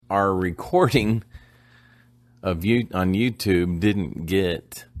our recording of on YouTube didn't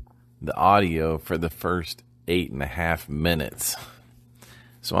get the audio for the first 8.5 minutes.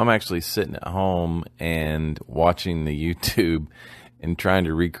 So I'm actually sitting at home and watching the YouTube and trying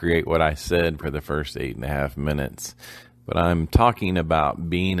to recreate what I said for the first 8.5 minutes. But I'm talking about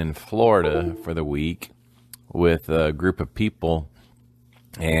being in Florida for the week with a group of people,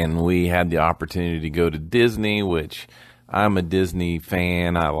 and we had the opportunity to go to Disney, which I'm a Disney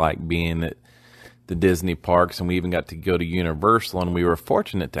fan. I like being at the Disney parks, and we even got to go to Universal, and we were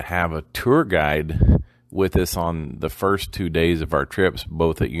fortunate to have a tour guide with us on the first 2 days of our trips,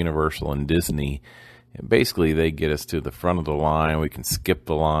 both at Universal and Disney. And basically, they get us to the front of the line. We can skip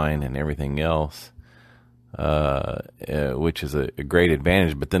the line and everything else, which is a great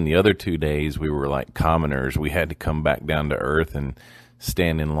advantage. But then the other 2 days, we were like commoners. We had to come back down to earth and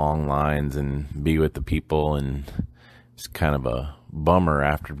stand in long lines and be with the people. And it's kind of a bummer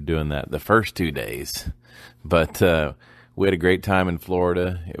after doing that the first 2 days. But we had a great time in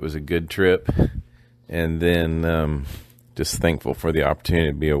Florida. It was a good trip. And then just thankful for the opportunity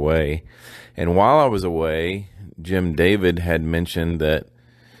to be away. And while I was away, Jim David had mentioned that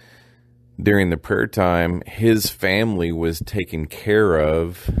during the prayer time, his family was taken care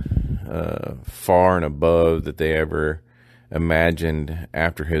of far and above that they ever imagined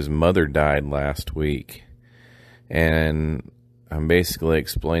after his mother died last week. And I'm basically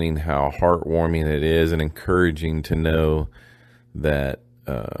explaining how heartwarming it is and encouraging to know that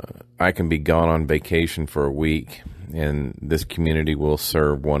I can be gone on vacation for a week and this community will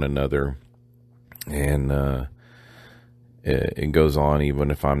serve one another. And it goes on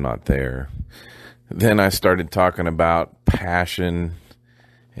even if I'm not there. Then I started talking about passion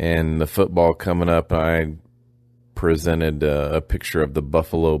and the football coming up. I presented a picture of the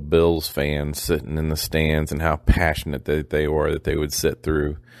Buffalo Bills fans sitting in the stands and how passionate they were that they would sit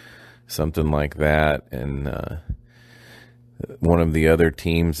through something like that. And one of the other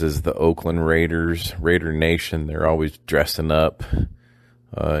teams is the Oakland Raiders, Raider Nation. They're always dressing up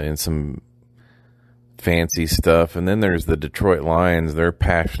in some fancy stuff. And then there's the Detroit Lions. They're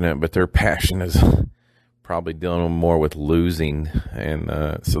passionate, but their passion is probably dealing more with losing.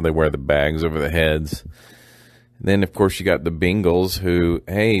 And so they wear the bags over the heads. And then, of course, you got the Bengals who,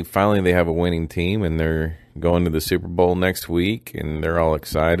 hey, finally they have a winning team and they're going to the Super Bowl next week and they're all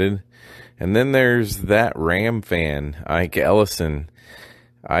excited. And then there's that Ram fan, Ike Ellison.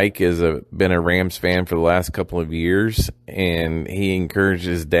 Ike has been a Rams fan for the last couple of years, and he encouraged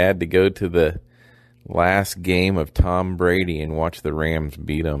his dad to go to the last game of Tom Brady and watch the Rams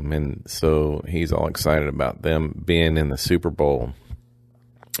beat them. And so he's all excited about them being in the Super Bowl.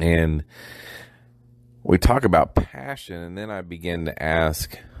 And we talk about passion, and then I began to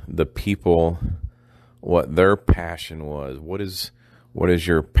ask the people what their passion was. What is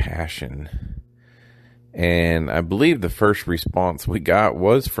your passion? And I believe the first response we got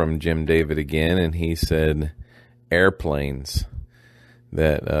was from Jim David again, and he said airplanes,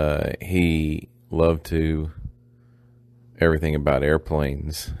 that he loved to everything about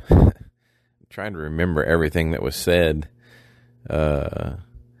airplanes. I'm trying to remember everything that was said.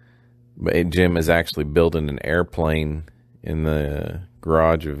 But Jim is actually building an airplane in the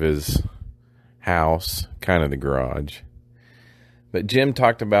garage of his house, kind of the garage. But Jim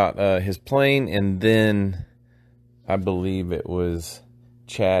talked about his plane, and then I believe it was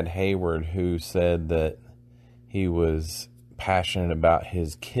Chad Hayward who said that he was passionate about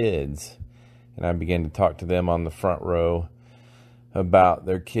his kids. And I began to talk to them on the front row about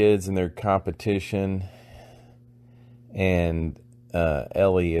their kids and their competition. And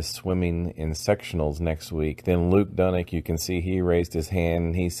Ellie is swimming in sectionals next week. Then Luke Dunnick, you can see he raised his hand,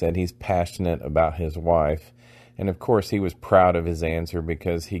 and he said he's passionate about his wife. And, of course, he was proud of his answer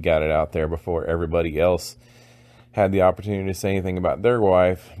because he got it out there before everybody else had the opportunity to say anything about their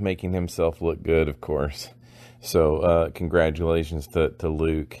wife, making himself look good, of course. So congratulations to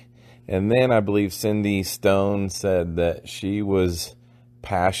Luke. And then I believe Cindy Stone said that she was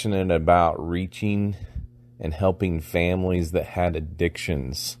passionate about reaching and helping families that had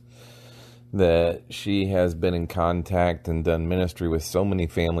addictions, that she has been in contact and done ministry with so many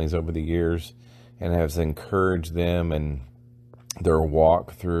families over the years and has encouraged them and their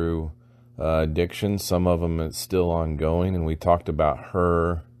walk through addiction. Some of them is still ongoing, and we talked about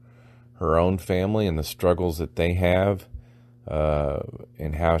her own family and the struggles that they have,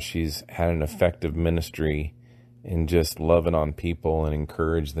 and how she's had an effective ministry in just loving on people and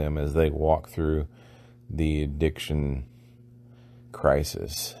encourage them as they walk through the addiction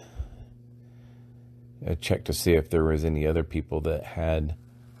crisis. I checked to see if there was any other people that had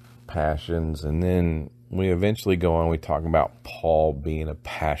passions. And then we eventually go on, we talk about Paul being a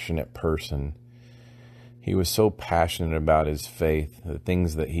passionate person. He was so passionate about his faith, the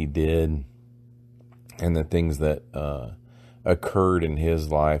things that he did, and the things that occurred in his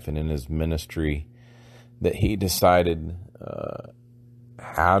life and in his ministry, that he decided,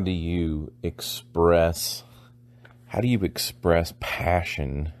 how do you express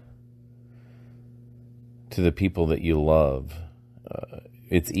passion to the people that you love?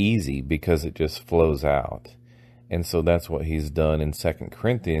 It's easy because it just flows out. And so that's what he's done in 2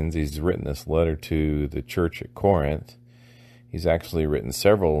 Corinthians. He's written this letter to the church at Corinth. He's actually written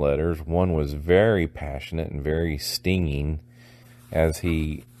several letters. One was very passionate and very stinging as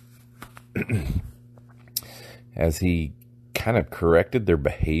he kind of corrected their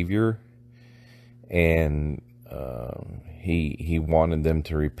behavior, and he wanted them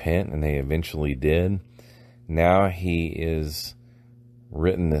to repent, and they eventually did. Now he is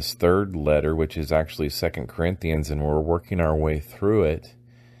written this third letter, which is actually 2 Corinthians, and we're working our way through it.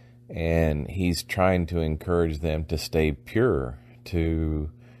 And he's trying to encourage them to stay pure, to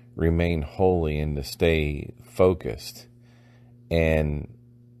remain holy, and to stay focused. And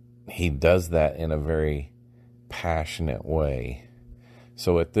he does that in a very passionate way.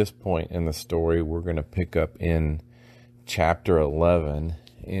 So at this point in the story, we're going to pick up in chapter 11.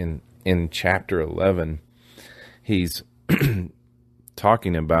 In chapter 11, he's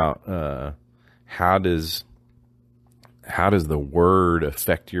talking about how does the word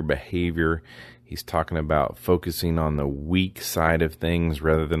affect your behavior. He's talking about focusing on the weak side of things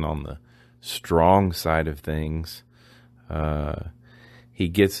rather than on the strong side of things. He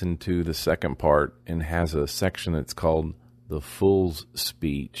gets into the second part and has a section that's called the fool's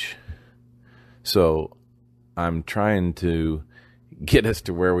speech. So I'm trying to get us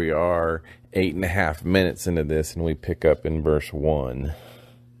to where we are 8.5 minutes into this, and we pick up in verse 1.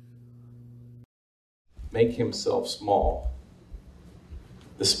 Make himself small.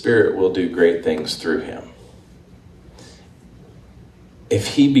 The Spirit will do great things through him. If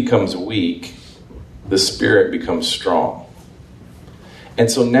he becomes weak, the Spirit becomes strong.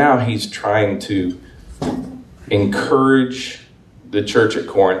 And so now he's trying to encourage the church at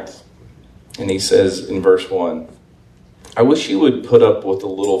Corinth. And he says in verse 1, I wish you would put up with a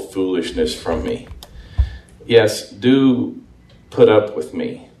little foolishness from me. Yes, do put up with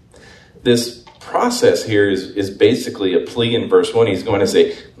me. This process here is basically a plea in verse 1. He's going to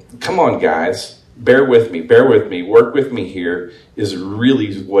say, come on, guys, bear with me, work with me here, is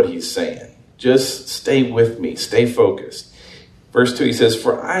really what he's saying. Just stay with me, stay focused. Verse 2, he says,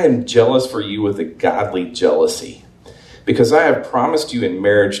 for I am jealous for you with a godly jealousy, because I have promised you in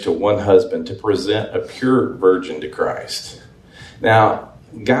marriage to one husband to present a pure virgin to Christ. Now,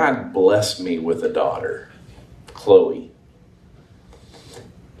 God blessed me with a daughter, Chloe.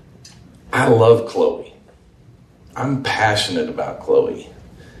 I love Chloe. I'm passionate about Chloe.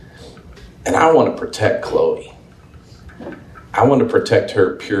 And I want to protect Chloe. I want to protect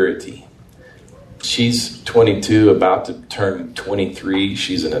her purity. She's 22, about to turn 23.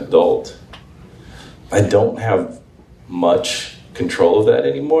 She's an adult. I don't have much control of that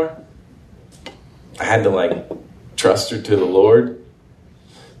anymore. I had to trust her to the Lord.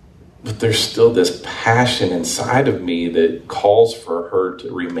 But there's still this passion inside of me that calls for her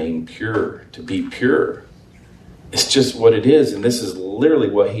to remain pure, to be pure. It's just what it is. And this is literally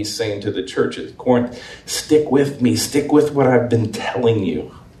what he's saying to the church at Corinth. Stick with me. Stick with what I've been telling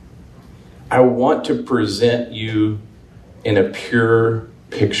you. I want to present you in a pure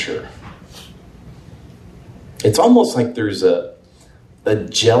picture. It's almost like there's a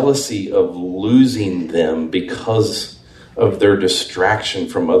jealousy of losing them because of their distraction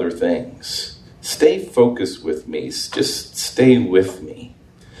from other things. Stay focused with me. Just stay with me.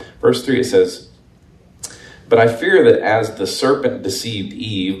 Verse 3, it says, but I fear that as the serpent deceived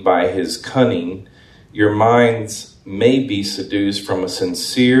Eve by his cunning, your minds may be seduced from a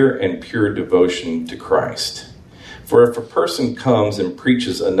sincere and pure devotion to Christ. For if a person comes and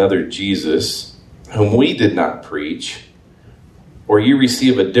preaches another Jesus, whom we did not preach, or you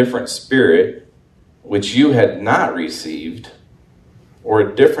receive a different spirit, which you had not received, or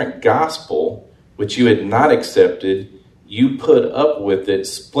a different gospel, which you had not accepted, you put up with it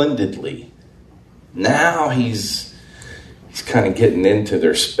splendidly. Now he's kind of getting into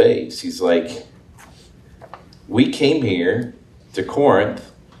their space. He's like, we came here to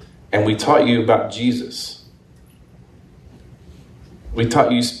Corinth and we taught you about Jesus. We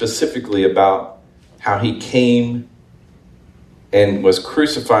taught you specifically about how he came and was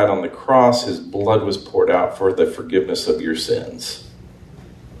crucified on the cross. His blood was poured out for the forgiveness of your sins.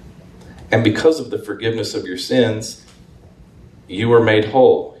 And because of the forgiveness of your sins, you were made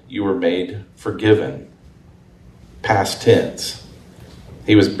whole. You were made forgiven. past tense.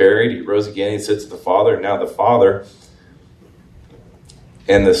 He was buried, he rose again, he sits at the Father, and now the Father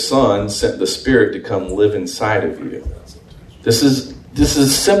and the Son sent the Spirit to come live inside of you. This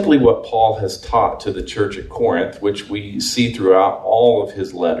is simply what Paul has taught to the church at Corinth, which we see throughout all of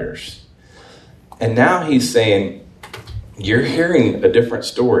his letters. And now he's saying, you're hearing a different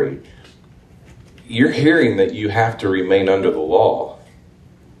story. You're hearing that you have to remain under the law.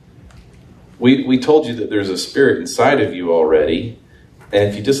 We told you that there's a Spirit inside of you already. And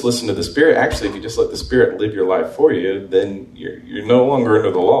if you just listen to the Spirit, actually, if you just let the Spirit live your life for you, then you're no longer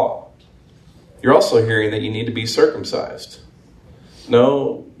under the law. You're also hearing that you need to be circumcised.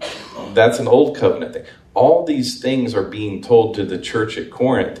 No, that's an old covenant thing. All these things are being told to the church at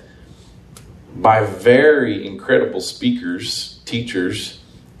Corinth by very incredible speakers, teachers,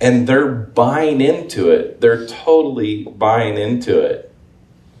 and they're buying into it. They're totally buying into it.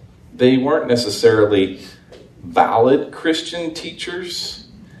 They weren't necessarily valid Christian teachers.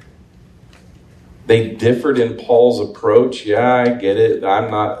 They differed in Paul's approach. Yeah, I get it.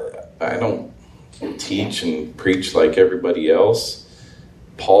 I don't teach and preach like everybody else.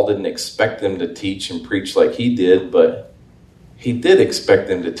 Paul didn't expect them to teach and preach like he did, but he did expect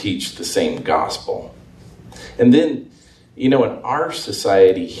them to teach the same gospel. And then, in our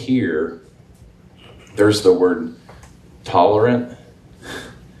society here, there's the word tolerant.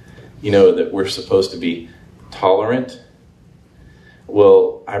 That we're supposed to be tolerant.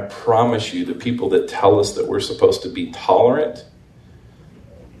 Well, I promise you, the people that tell us that we're supposed to be tolerant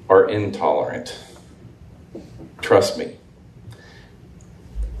are intolerant. Trust me.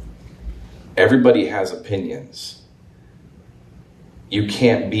 Everybody has opinions. You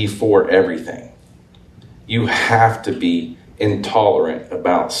can't be for everything. You have to be intolerant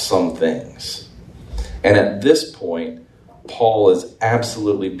about some things. And at this point, Paul is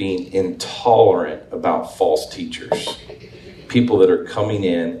absolutely being intolerant about false teachers. People that are coming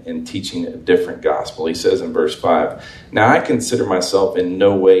in and teaching a different gospel. He says in verse 5, Now I consider myself in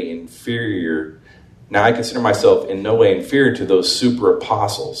no way inferior to those super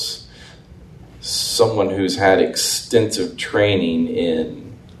apostles. Someone who's had extensive training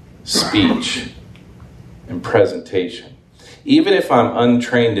in speech and presentation. Even if I'm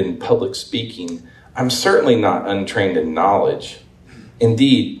untrained in public speaking, I'm certainly not untrained in knowledge.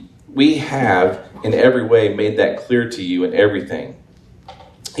 Indeed, we have in every way made that clear to you in everything.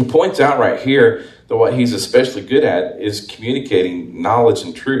 He points out right here that what he's especially good at is communicating knowledge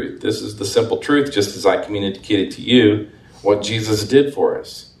and truth. This is the simple truth, just as I communicated to you what Jesus did for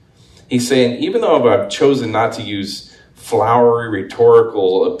us. He's saying, even though I've chosen not to use flowery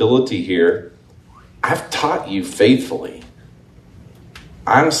rhetorical ability here, I've taught you faithfully.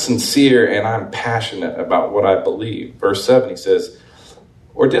 I'm sincere and I'm passionate about what I believe. Verse 7, he says,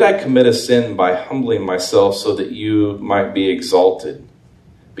 Or did I commit a sin by humbling myself so that you might be exalted?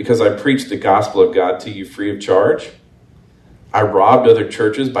 Because I preached the gospel of God to you free of charge? I robbed other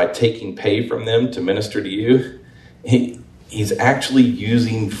churches by taking pay from them to minister to you? He's actually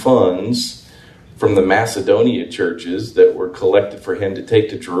using funds from the Macedonia churches that were collected for him to take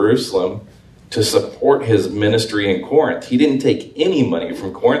to Jerusalem to support his ministry in Corinth. He didn't take any money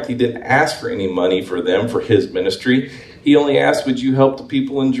from Corinth. He didn't ask for any money for them for his ministry. He only asked, would you help the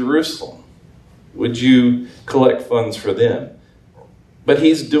people in Jerusalem? Would you collect funds for them? But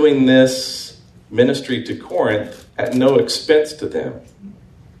he's doing this ministry to Corinth at no expense to them.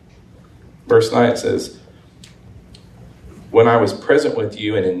 Verse 9 says, When I was present with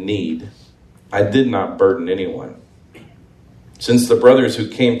you and in need, I did not burden anyone, since the brothers who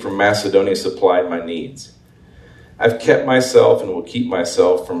came from Macedonia supplied my needs. I've kept myself and will keep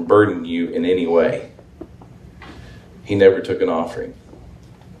myself from burdening you in any way. He never took an offering.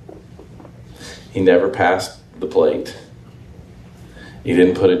 He never passed the plate. He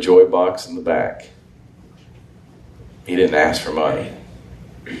didn't put a joy box in the back. He didn't ask for money.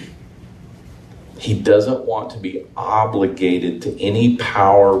 He doesn't want to be obligated to any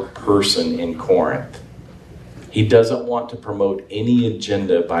power person in Corinth. He doesn't want to promote any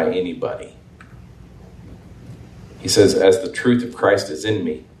agenda by anybody. He says, as the truth of Christ is in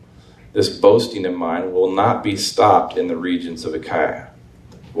me, this boasting of mine will not be stopped in the regions of Achaia.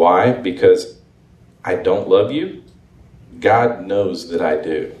 Why? Because I don't love you? God knows that I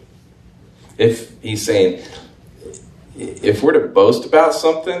do. He's saying, if we're to boast about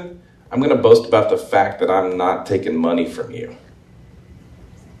something, I'm going to boast about the fact that I'm not taking money from you.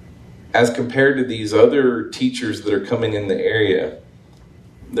 As compared to these other teachers that are coming in the area,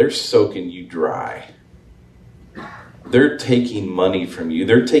 they're soaking you dry. They're taking money from you.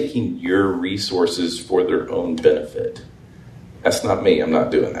 They're taking your resources for their own benefit. That's not me. I'm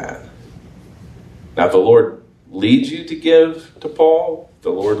not doing that. Now, the Lord leads you to give to Paul, the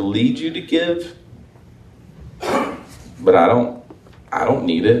Lord leads you to give, but I don't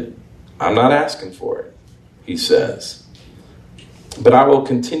need it. I'm not asking for it, he says. But I will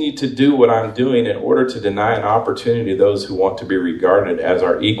continue to do what I'm doing in order to deny an opportunity to those who want to be regarded as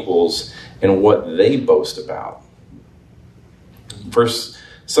our equals in what they boast about. First,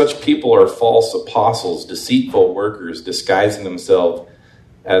 such people are false apostles, deceitful workers, disguising themselves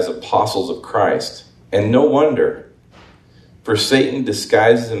as apostles of Christ. And no wonder, for Satan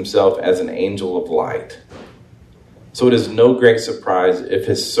disguises himself as an angel of light. So it is no great surprise if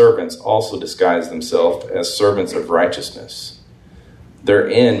his servants also disguise themselves as servants of righteousness. Their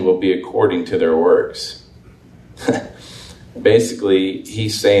end will be according to their works. Basically,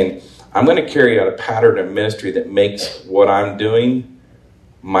 he's saying, I'm going to carry out a pattern of ministry that makes what I'm doing,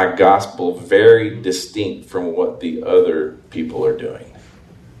 my gospel, very distinct from what the other people are doing.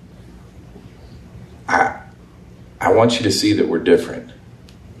 I want you to see that we're different.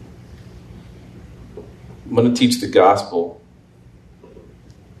 I'm going to teach the gospel.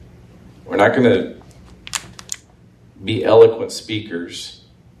 We're not going to be eloquent speakers.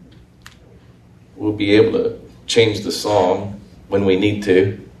 We'll be able to change the song when we need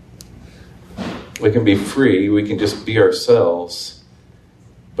to. We can be free. We can just be ourselves.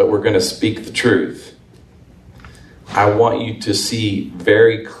 But we're going to speak the truth. I want you to see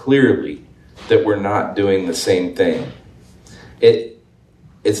very clearly that we're not doing the same thing.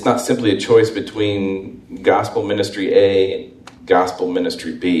 It's not simply a choice between gospel ministry A and gospel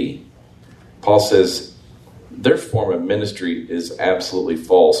ministry B. Paul says their form of ministry is absolutely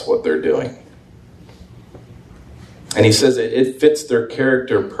false, what they're doing. And he says it fits their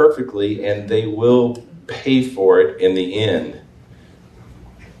character perfectly, and they will pay for it in the end.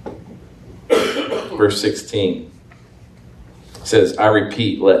 Verse 16 says, I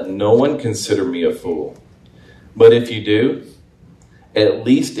repeat, let no one consider me a fool. But if you do, at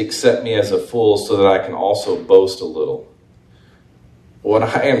least accept me as a fool so that I can also boast a little. What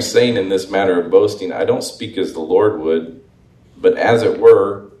I am saying in this matter of boasting, I don't speak as the Lord would, but as it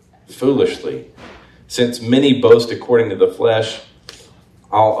were, foolishly. Since many boast according to the flesh,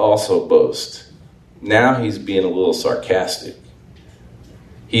 I'll also boast. Now he's being a little sarcastic.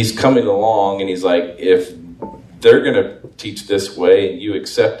 He's coming along and he's like, if they're going to teach this way and you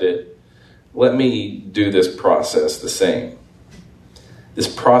accept it, let me do this process the same. This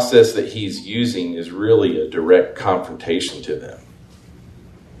process that he's using is really a direct confrontation to them.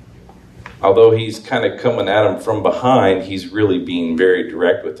 Although he's kind of coming at them from behind, he's really being very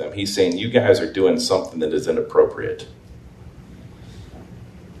direct with them. He's saying, you guys are doing something that is inappropriate.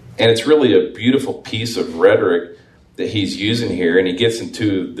 And it's really a beautiful piece of rhetoric that he's using here. And he gets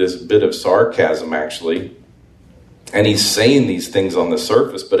into this bit of sarcasm, actually. And he's saying these things on the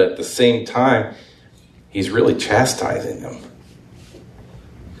surface, but at the same time, he's really chastising them.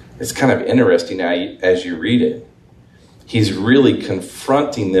 It's kind of interesting as you read it. He's really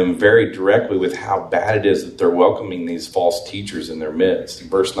confronting them very directly with how bad it is that they're welcoming these false teachers in their midst. In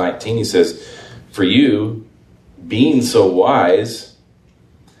verse 19, he says, for you, being so wise,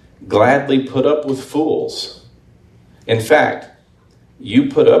 gladly put up with fools. In fact, you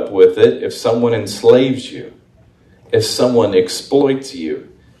put up with it if someone enslaves you, if someone exploits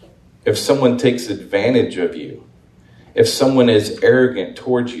you, if someone takes advantage of you, if someone is arrogant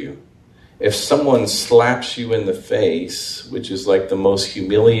towards you, if someone slaps you in the face, which is like the most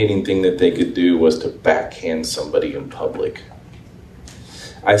humiliating thing that they could do was to backhand somebody in public.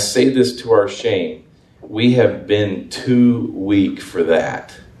 I say this to our shame. We have been too weak for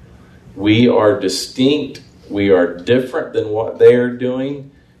that. We are distinct. We are different than what they are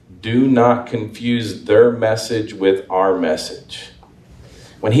doing. Do not confuse their message with our message.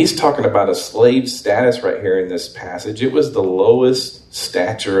 When he's talking about a slave status right here in this passage, it was the lowest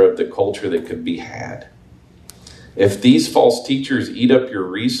stature of the culture that could be had. If these false teachers eat up your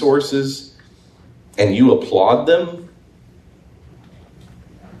resources and you applaud them,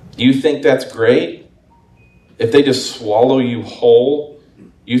 you think that's great? If they just swallow you whole,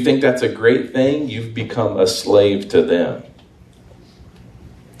 you think that's a great thing? You've become a slave to them.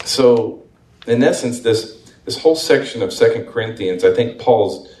 So, in essence, this whole section of 2 Corinthians, I think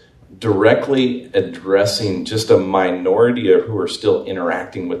Paul's directly addressing just a minority of who are still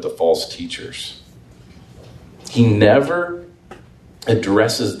interacting with the false teachers. He never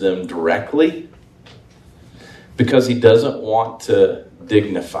addresses them directly because he doesn't want to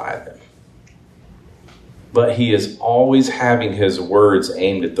dignify them. But he is always having his words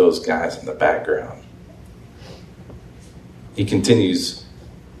aimed at those guys in the background. He continues,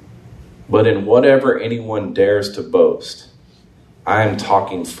 but in whatever anyone dares to boast, I am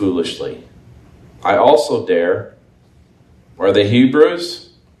talking foolishly. I also dare. Are they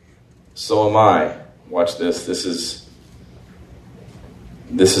Hebrews? So am I. Watch this. This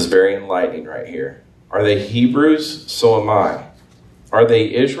is very enlightening right here. Are they Hebrews? So am I. Are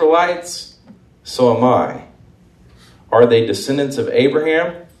they Israelites? So am I. Are they descendants of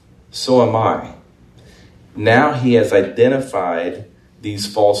Abraham? So am I. Now he has identified these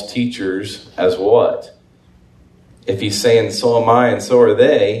false teachers as what? If he's saying so am I and so are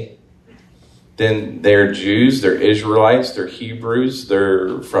they, then they're Jews, they're Israelites, they're Hebrews,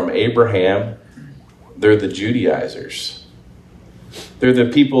 they're from Abraham, they're the Judaizers. They're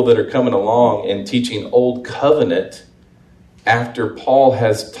the people that are coming along and teaching Old Covenant after Paul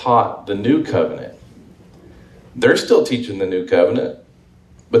has taught the New Covenant. They're still teaching the New Covenant,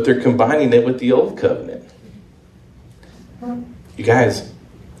 but they're combining it with the Old Covenant. You guys,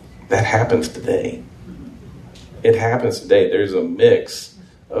 that happens today. It happens today. There's a mix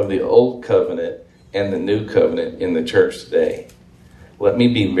of the Old Covenant and the New Covenant in the church today. Let me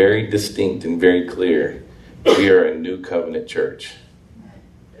be very distinct and very clear. We are a New Covenant church.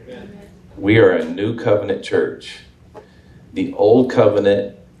 Amen. We are a New Covenant church. The Old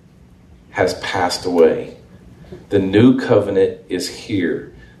Covenant has passed away. The New Covenant is here.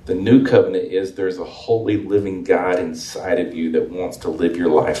 The New Covenant is there's a holy living God inside of you that wants to live your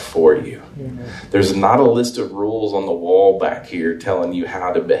life for you. Amen. There's not a list of rules on the wall back here telling you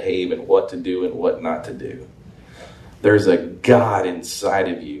how to behave and what to do and what not to do. There's a God inside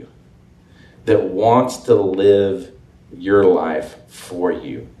of you that wants to live your life for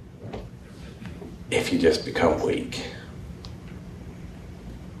you if you just become weak.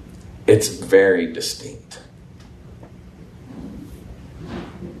 It's very distinct.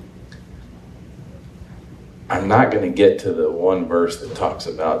 I'm not going to get to the one verse that talks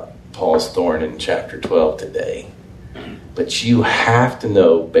about Paul's thorn in chapter 12 today. But you have to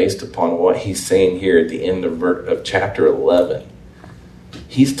know, based upon what he's saying here at the end of chapter 11,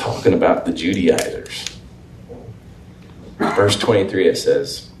 he's talking about the Judaizers. Verse 23, it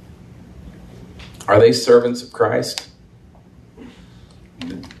says, are they servants of Christ?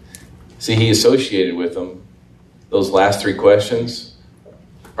 See, he associated with them those last three questions.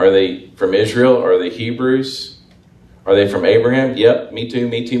 Are they from Israel? Are they Hebrews? Are they from Abraham? Yep, me too,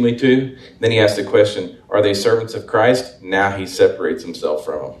 me too, me too. Then he asked the question, are they servants of Christ? Now he separates himself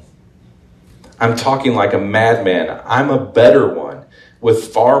from them. I'm talking like a madman. I'm a better one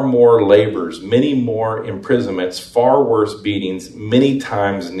with far more labors, many more imprisonments, far worse beatings, many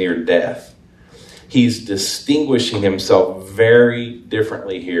times near death. He's distinguishing himself very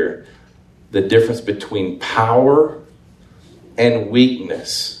differently here. The difference between power and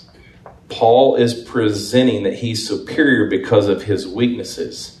weakness. Paul is presenting that he's superior because of his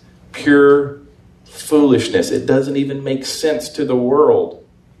weaknesses. Pure foolishness. It doesn't even make sense to the world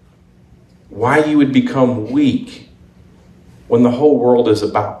why you would become weak when the whole world is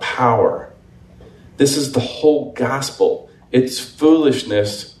about power. This is the whole gospel. It's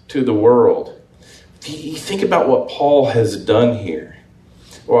foolishness to the world. You think about what Paul has done here.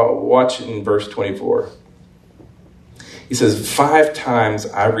 Well, watch in verse 24. He says, 5 times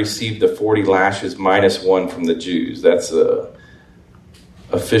I received the 40 lashes minus 1 from the Jews. That's a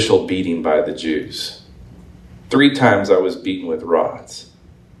official beating by the Jews. 3 times I was beaten with rods.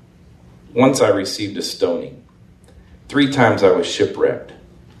 Once I received a stoning. 3 times I was shipwrecked.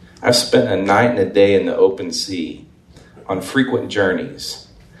 I've spent a night and a day in the open sea, on frequent journeys.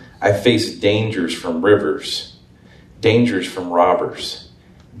 I faced dangers from rivers, dangers from robbers,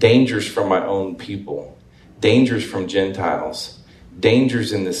 dangers from my own people, dangers from Gentiles,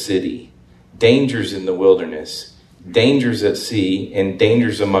 dangers in the city, dangers in the wilderness, dangers at sea, and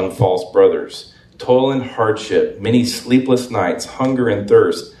dangers among false brothers, toil and hardship, many sleepless nights, hunger and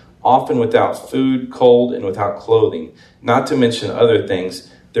thirst, often without food, cold, and without clothing. Not to mention other things,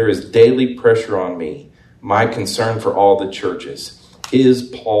 there is daily pressure on me, my concern for all the churches. Is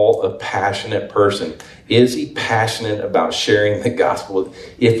Paul a passionate person? Is he passionate about sharing the gospel?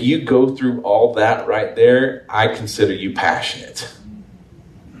 If you go through all that right there, I consider you passionate.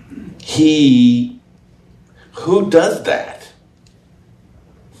 Who does that?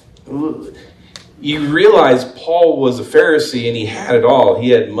 You realize Paul was a Pharisee and he had it all. He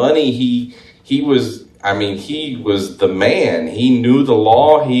had money. He was the man. He knew the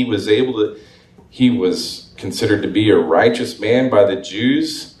law. He was considered to be a righteous man by the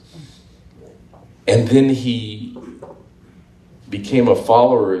Jews. And then he became a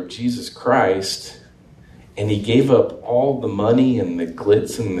follower of Jesus Christ, and he gave up all the money and the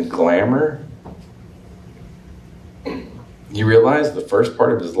glitz and the glamour. You realize the first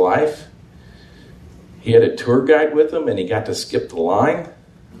part of his life, he had a tour guide with him and he got to skip the line.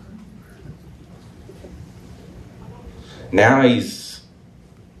 Now he's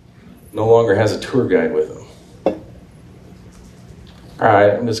no longer has a tour guide with him. All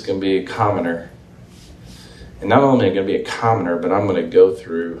right, I'm just going to be a commoner. And not only am I going to be a commoner, but I'm going to go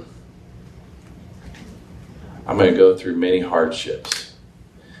through many hardships.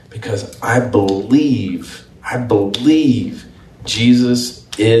 Because I believe Jesus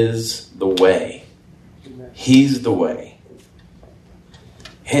is the way. He's the way.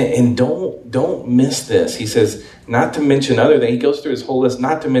 And don't miss this. He says, not to mention other things. He goes through his whole list,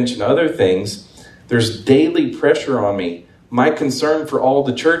 not to mention other things. There's daily pressure on me. My concern for all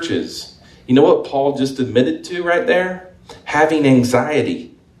the churches. You know what Paul just admitted to right there? Having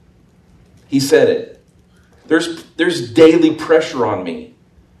anxiety. He said it. There's daily pressure on me.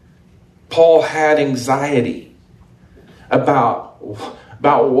 Paul had anxiety. About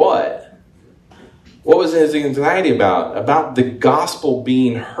what? What was his anxiety about? About the gospel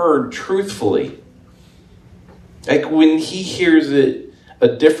being heard truthfully. Like when he hears it, a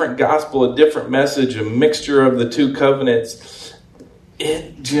different gospel, a different message, a mixture of the two covenants,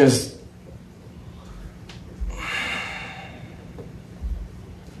 it just...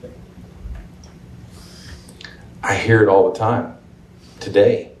 I hear it all the time.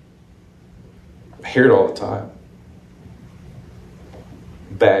 Today. I hear it all the time.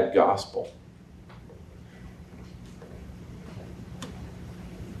 Bad gospel.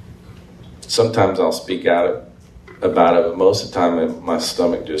 Sometimes I'll speak out about it, but most of the time my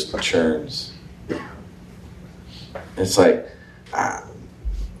stomach just churns. It's like, I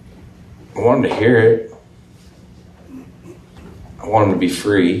want him to hear it. I want him to be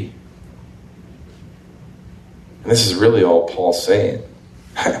free. And this is really all Paul's saying.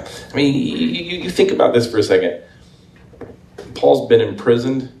 I mean, you think about this for a second. Paul's been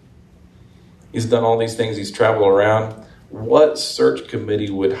imprisoned. He's done all these things. He's traveled around. What search committee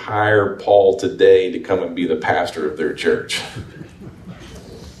would hire Paul today to come and be the pastor of their church?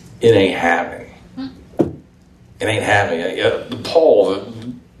 It ain't happening. It ain't happening. Paul,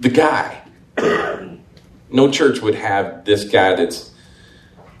 the guy. No church would have this guy that's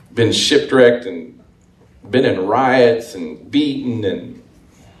been shipwrecked and been in riots and beaten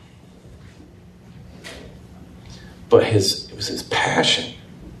but it was his passion.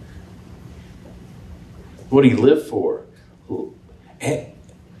 What he lived for. And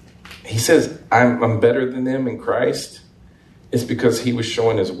he says, I'm better than them in Christ. It's because he was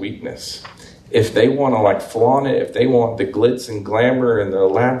showing his weakness. If they want to flaunt it, if they want the glitz and glamour and the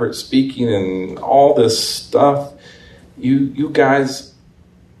elaborate speaking and all this stuff, you guys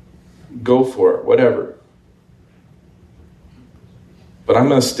go for it, whatever. But I'm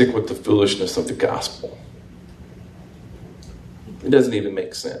going to stick with the foolishness of the gospel. It doesn't even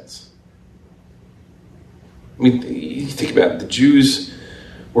make sense. I mean, you think about it. The Jews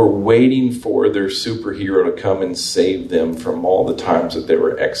were waiting for their superhero to come and save them from all the times that they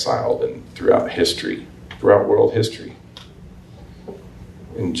were exiled and throughout world history.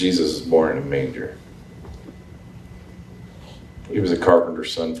 And Jesus is born in a manger. He was a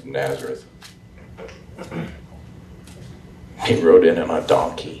carpenter's son from Nazareth. He rode in on a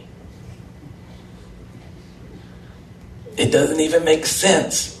donkey. It doesn't even make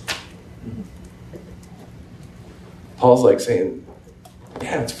sense. Paul's saying,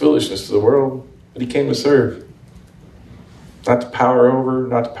 yeah, it's foolishness to the world, but he came to serve. Not to power over,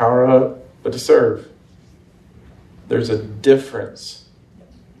 not to power up, but to serve. There's a difference.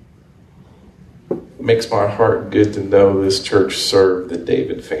 It makes my heart good to know this church served the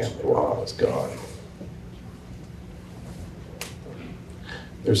David family while I was gone.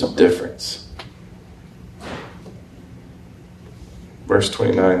 There's a difference. Verse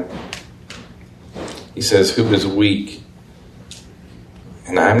 29. He says, who is weak?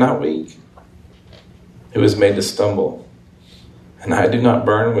 And I am not weak. Who is made to stumble? And I do not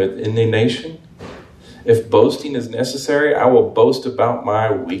burn with indignation? If boasting is necessary, I will boast about my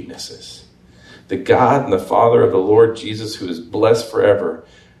weaknesses. The God and the Father of the Lord Jesus, who is blessed forever,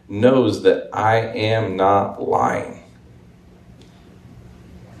 knows that I am not lying.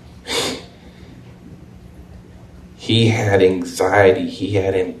 He had anxiety. He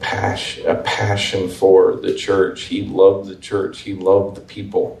had a passion for the church. He loved the church. He loved the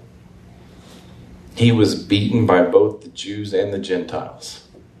people. He was beaten by both the Jews and the Gentiles.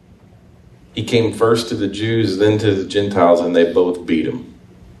 He came first to the Jews, then to the Gentiles, and they both beat him.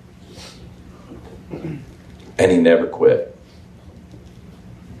 And he never quit.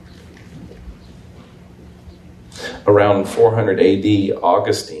 Around 400 AD,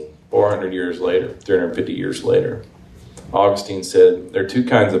 Augustine, 400 years later, 350 years later, Augustine said, there are two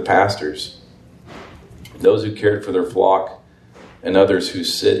kinds of pastors. Those who cared for their flock and others who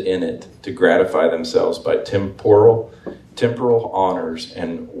sit in it to gratify themselves by temporal temporal honors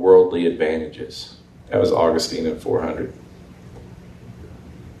and worldly advantages. That was Augustine in 400.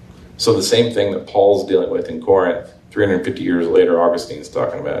 So the same thing that Paul's dealing with in Corinth, 350 years later, Augustine's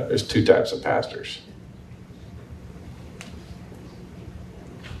talking about. There's two types of pastors.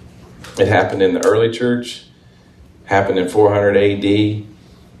 It happened in the early church, happened in 400 AD, and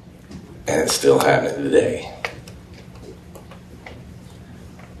it's still happening today.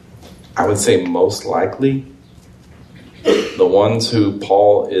 I would say most likely, the ones who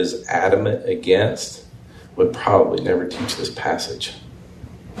Paul is adamant against would probably never teach this passage.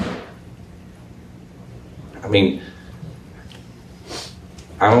 I mean,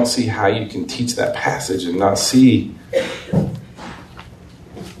 I don't see how you can teach that passage and not see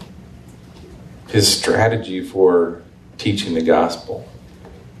his strategy for teaching the gospel.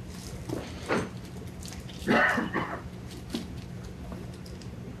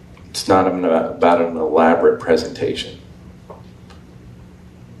 It's not about an elaborate presentation.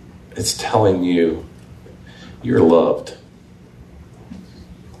 It's telling you you're loved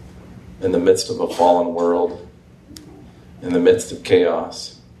in the midst of a fallen world, in the midst of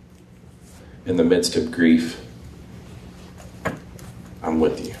chaos, in the midst of grief. I'm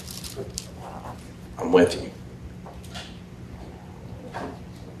with you. I'm with you.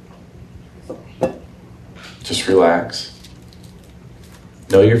 Just relax.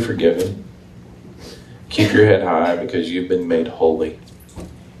 Know you're forgiven. Keep your head high because you've been made holy.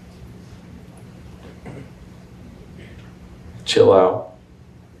 Chill out.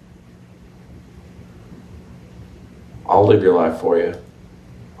 I'll live your life for you.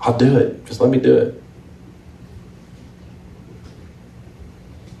 I'll do it. Just let me do it.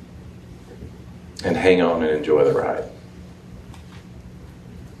 And hang on and enjoy the ride.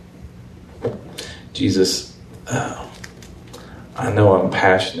 Jesus, I know I'm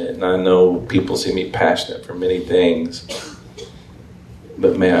passionate, and I know people see me passionate for many things,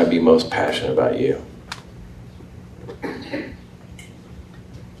 but may I be most passionate about you.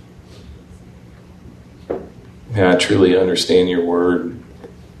 May I truly understand your word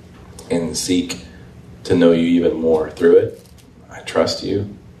and seek to know you even more through it. I trust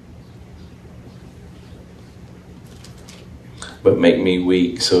you. But make me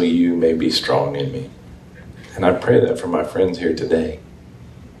weak so you may be strong in me. And I pray that for my friends here today,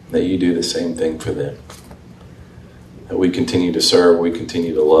 that you do the same thing for them. That we continue to serve, we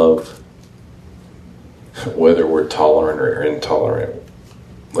continue to love, whether we're tolerant or intolerant.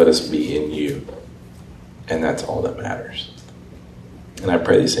 Let us be in you. And that's all that matters. And I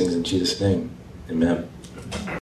pray these things in Jesus' name. Amen.